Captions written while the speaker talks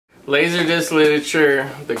Laserdisc literature,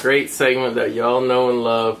 the great segment that y'all know and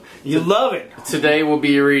love. You love it. Today we'll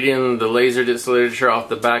be reading the Laserdisc literature off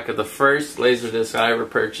the back of the first Laserdisc I ever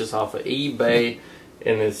purchased off of eBay,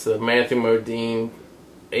 and it's the Matthew Modine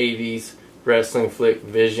 80s wrestling flick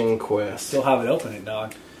Vision Quest. Still have it open,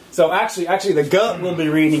 dog. So actually, the Goat will be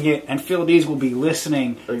reading it, and Phil Dease will be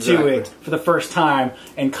listening to it for the first time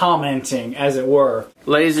and commenting, as it were.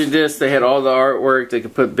 Laserdisc, they had all the artwork. They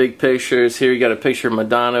could put big pictures. Here you got a picture of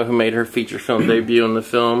Madonna, who made her feature film debut in the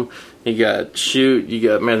film. You got Shoot, you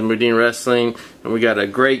got Matthew Modine Wrestling, and we got a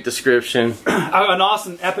great description. An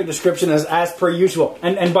awesome, epic description as per usual.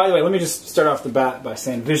 And by the way, let me just start off the bat by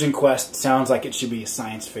saying Vision Quest sounds like it should be a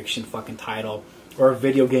science fiction fucking title. Or a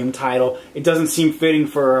video game title. It doesn't seem fitting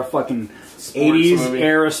for a fucking 80s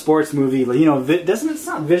era sports movie. You know, doesn't it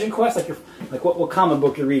sound Vision Quest like what comic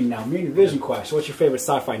book you're reading now? I'm reading Vision Quest. What's your favorite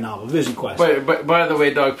sci-fi novel? Vision Quest. But by the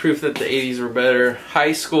way, dog, proof that the 80s were better.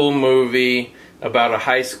 High school movie about a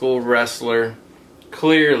high school wrestler.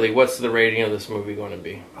 Clearly, what's the rating of this movie going to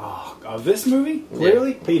be? Oh, of this movie?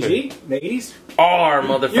 Clearly? Yeah. PG? The 80s? R,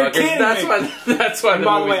 motherfuckers. You're kidding me. That's why. And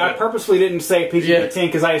by the way, I purposely didn't say PG-13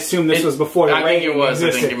 because I assumed this was before the rating think it was.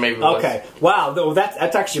 existed. I think it maybe was. Okay. Wow.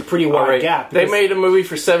 That's actually a pretty wide gap. They made a movie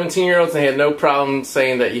for 17-year-olds and they had no problem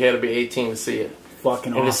saying that you had to be 18 to see it.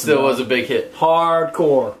 Fucking awesome. And it still was a big hit.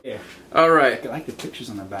 Hardcore. Yeah. Alright. I like the pictures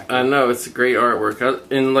on the back. I know, it's great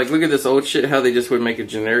artwork. And like, look at this old shit, how they just would make a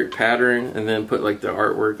generic pattern and then put like the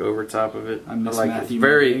artwork over top of it. I miss like Matthew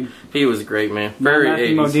Modine. He was great, man. Very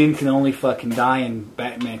Matthew 80s. Modine can only fucking die in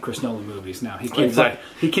Batman Chris Nolan movies now. He can't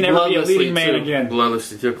he can never be a leading man again.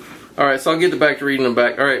 Bloodlessly too. Alright, so I'll get back to reading them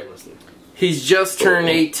back. Alright. He's just turned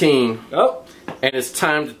 18. Oh. And it's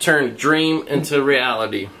time to turn a dream into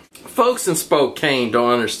reality. Folks in Spokane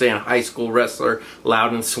don't understand high school wrestler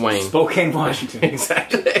Loudon Swain. Spokane, Washington.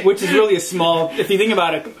 Exactly. Which is really a small, if you think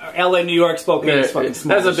about it, LA, New York, Spokane is fucking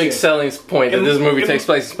small. That's a big selling point that this movie takes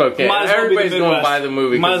place in Spokane. Everybody's going to buy the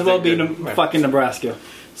movie. Might as well be fucking Nebraska.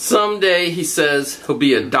 Someday, he says, he'll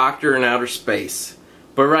be a doctor in outer space.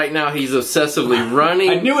 But right now, he's obsessively running.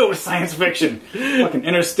 I knew it was science fiction. Fucking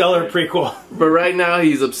Interstellar prequel. But right now,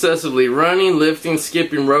 he's obsessively running, lifting,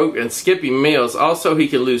 skipping rope, and skipping meals. Also, he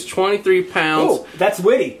can lose 23 pounds. Oh, that's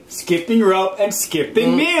witty. Skipping rope and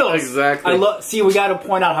skipping meals. Exactly. See, we got to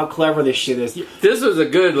point out how clever this shit is. This was a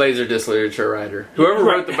good Laserdisc literature writer. Whoever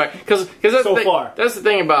wrote the back, because that's that's the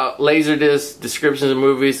thing about Laserdisc descriptions of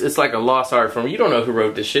movies. It's like a lost art form. You don't know who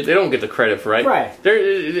wrote this shit. They don't get the credit for it. Right.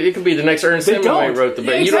 It could be the next Ernest Hemingway wrote the.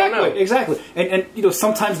 But you don't know. Exactly. And you know,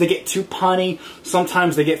 sometimes they get too punny.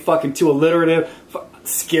 Sometimes they get fucking too alliterative.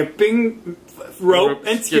 Skipping rope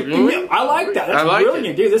and skipping. I like that. That's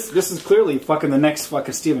brilliant, dude. This is clearly fucking the next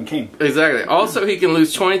fucking Stephen King. Exactly. Also, he can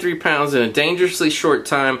lose 23 pounds in a dangerously short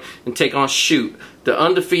time and take on Shoot, the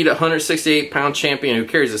undefeated 168-pound champion who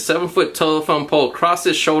carries a 7-foot telephone pole across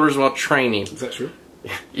his shoulders while training. Is that true?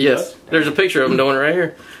 Yes. There's a picture of him doing it right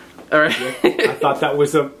here. All right. I thought that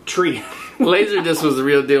was a tree. Laserdisc was the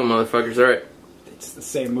real deal, motherfuckers. All right. It's the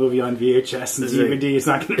same movie on VHS and DVD. It's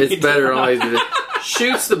not going to be. It's better on Laserdisc.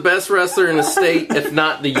 Shoot's the best wrestler in the state, if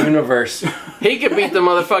not the universe. He could beat the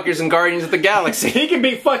motherfuckers in Guardians of the Galaxy. He could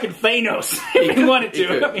beat fucking Thanos if he wanted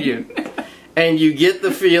to. And you get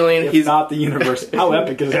the feeling he's not the universe. How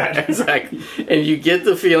epic is that? Exactly. And you get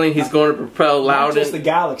the feeling he's going to propel Loudon. Not just the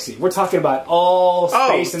galaxy. We're talking about all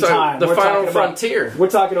space and time. The final frontier. We're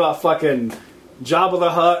talking about fucking Jabba the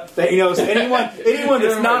Hutt, Thanos, anyone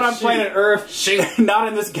that's not on planet Earth, not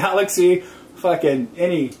in this galaxy, fucking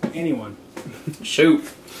anyone. Shoot.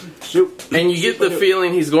 And you get the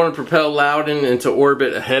feeling he's going to propel Loudon into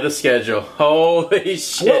orbit ahead of schedule. Holy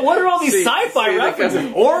shit. What are all these sci-fi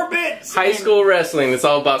references? Orbit? High school wrestling, it's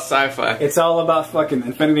all about sci-fi. It's all about fucking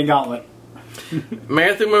Infinity Gauntlet.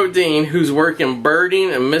 Matthew Modine, who's working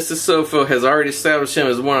birding and Mrs. Sofo has already established him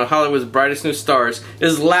as one of Hollywood's brightest new stars,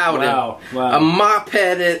 is Loudon. Wow. A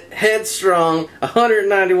mop-headed, headstrong,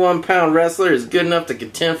 191-pound wrestler is good enough to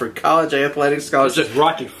contend for college athletic scholarships. This is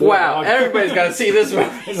Rocky IV. Wow, everybody's got to see this one.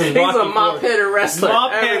 He's a mop-headed wrestler.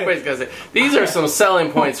 Everybody's got to see. These are some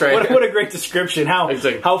selling points right here. What a great description.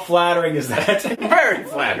 How flattering is that? Very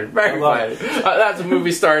flattered. Very flattered. That's a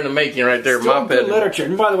movie star in the making right there. Mop-headed literature.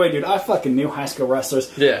 And by the way, dude, I fucking knew high school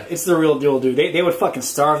wrestlers. Yeah. It's the real deal, dude. They would fucking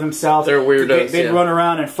starve themselves. They're weirdos. They'd run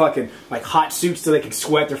around in fucking like hot suits so they could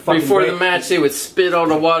sweat their fucking before the match, they would spit on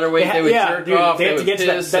the water weight. They would jerk off. They had to get to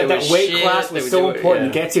that weight class was so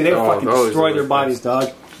important to get to. They would fucking destroy their bodies,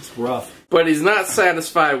 dog. It's rough. But he's not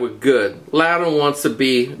satisfied with good. Loudon wants to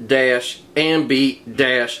be dash and be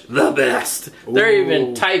dash the best. They're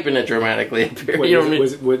even typing it dramatically up here. Wait, you know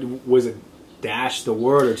what I mean? Was it dash the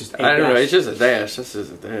word or just a I don't know. dash? It's just a dash. This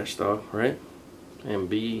is a dash, dog, right? And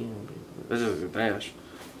B. This is a dash.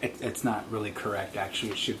 It's not really correct,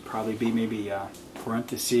 actually. It should probably be maybe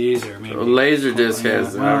parentheses or maybe... Laserdisc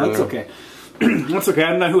has... Well, that's okay. That's okay.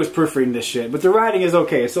 I don't know who was proofreading this shit, but the writing is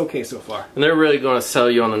okay. It's okay so far. And they're really going to sell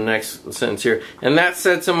you on the next sentence here. And that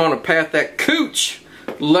sets him on a path that Cooch,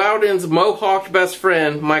 Loudon's mohawked best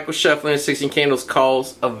friend, Michael Shefflin in 16 Candles,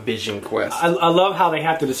 calls a vision quest. I love how they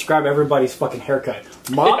have to describe everybody's fucking haircut.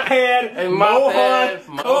 Mop head, and mohawk,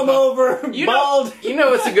 comb over, bald. You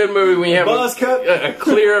know it's a good movie when you have buzz cut. A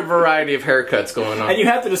clear variety of haircuts going on. And you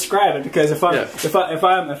have to describe it because if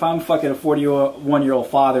I'm fucking a 41-year-old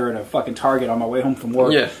father at a fucking Target on my way home from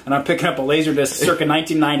work, and I'm picking up a Laserdisc circa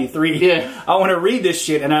 1993, I want to read this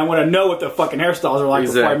shit and I want to know what the fucking hairstyles are like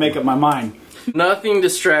before I make up my mind. Nothing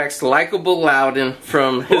distracts likable Loudon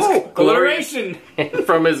from his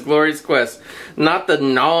glorious quest. Not the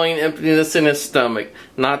gnawing emptiness in his stomach,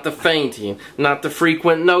 not the fainting, not the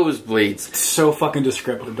frequent nosebleeds. It's so fucking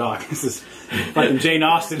descriptive, dog. This is fucking Jane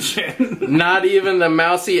Austen shit. Not even the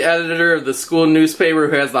mousy editor of the school newspaper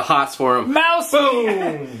who has the hots for him. Mousy!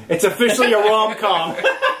 Boom! It's officially a rom-com.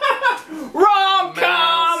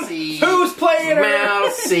 Rom-com! Who's playing her?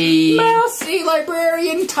 Mousy. Mousy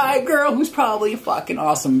librarian type girl who's probably fucking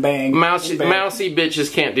awesome. Bang. Mousy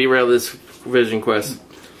bitches can't derail this vision quest.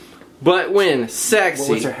 But when sexy...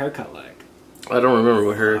 What's her haircut like? I don't remember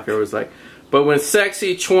what her haircut was like. But when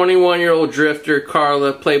sexy 21-year-old drifter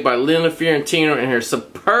Carla, played by Linda Fiorentino in her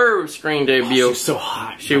superb screen debut... she was so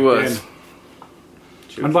hot. She was.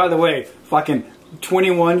 And by the way, fucking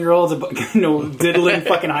 21-year-olds, diddling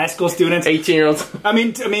fucking high school students. 18-year-olds. I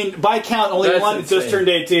mean, by count, only one just turned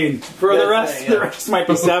 18. For the rest might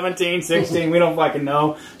be 17, 16. We don't fucking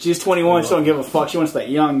know. She's 21. She don't give a fuck. She wants that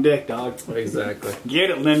young dick, dog. Exactly. Get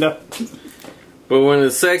it, Linda. But when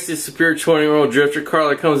the sexy, superior 20-year-old drifter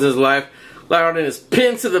Carla comes in his life, Loudon is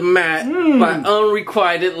pinned to the mat by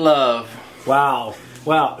unrequited love. Wow.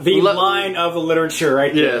 Wow, the line of the literature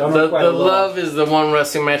right there. Yeah, the love is the one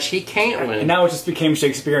wrestling match he can't win. And now it just became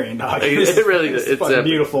Shakespearean, dog. It really is. It's fucking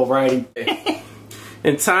beautiful writing.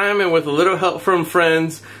 In time and with a little help from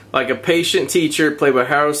friends, like a patient teacher played by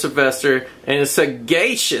Harold Sylvester, and a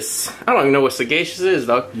sagacious... I don't even know what sagacious is,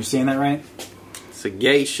 dog. You saying that right?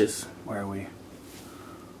 Sagacious. Where are we?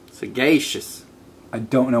 Sagacious. I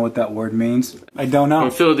don't know what that word means. I don't know. When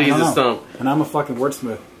Phil Dease is stumped. And I'm a fucking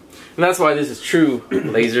wordsmith. And that's why this is true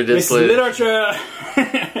Laserdisc literature.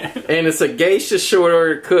 And a sagacious short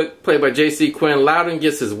order cook played by J.C. Quinn, Loudon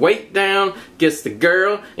gets his weight down, gets the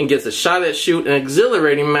girl, and gets a shot at shoot, an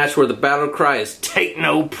exhilarating match where the battle cry is "Take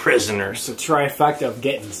no prisoners." It's a trifecta of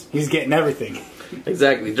gettings. He's getting everything.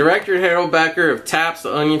 Exactly. Director Harold Backer of Taps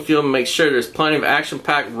the Onion Field makes sure there's plenty of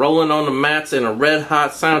action-packed rolling on the mats, and a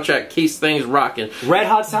red-hot soundtrack keeps things rocking.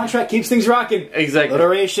 Red-hot soundtrack keeps things rocking. Exactly.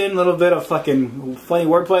 Alliteration, a little bit of fucking funny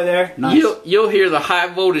wordplay there. Nice. You'll hear the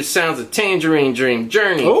high-voltage sounds of Tangerine Dream,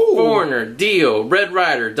 Journey, Foreigner, Dio, Red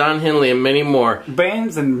Rider, Don Henley, and many more.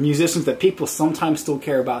 Bands and musicians that people sometimes still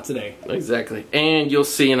care about today. Exactly. And you'll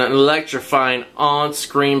see an electrifying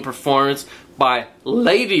on-screen performance by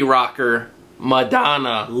Lady Rocker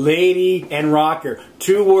Madonna. Lady and rocker.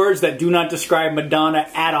 Two words that do not describe Madonna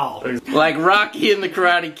at all. Like Rocky and the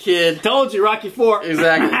Karate Kid. Told you, Rocky 4.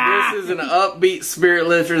 Exactly. This is an upbeat spirit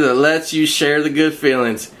lifter that lets you share the good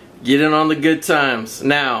feelings. Get in on the good times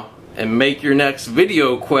now and make your next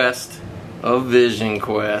video quest a vision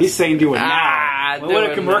quest. He's saying do it now.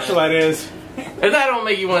 What a commercial that is. If that don't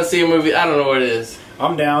make you want to see a movie, I don't know what it is.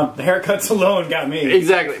 I'm down. The haircuts alone got me.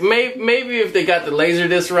 Exactly. Maybe if they got the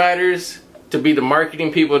Laserdisc writers to be the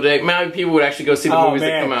marketing people today, maybe people would actually go see the movies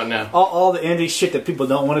that come out now. All the indie shit that people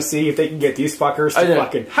don't want to see, if they can get these fuckers to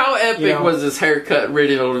fucking... How epic was this haircut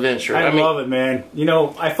ridden adventure? I love it, man. You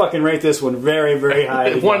know, I fucking rate this one very, very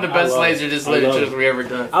high. One of the best Laserdisc literatures we ever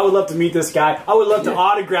done. I would love to meet this guy. I would love to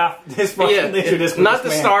autograph this fucking Laserdisc. Not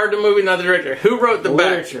the star of the movie, not the director. Who wrote the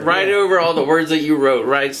back? Write over all the words that you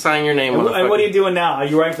wrote. Sign your name on it. And what are you doing now? Are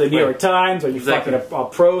you writing for the New York Times? Are you fucking a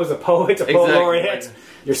prose, a poet, a poet laureate?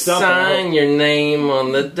 You're something. Sign your name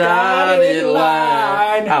on the dotted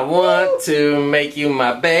line. I want to make you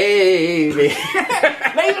my baby.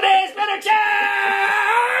 Laserdisc literature!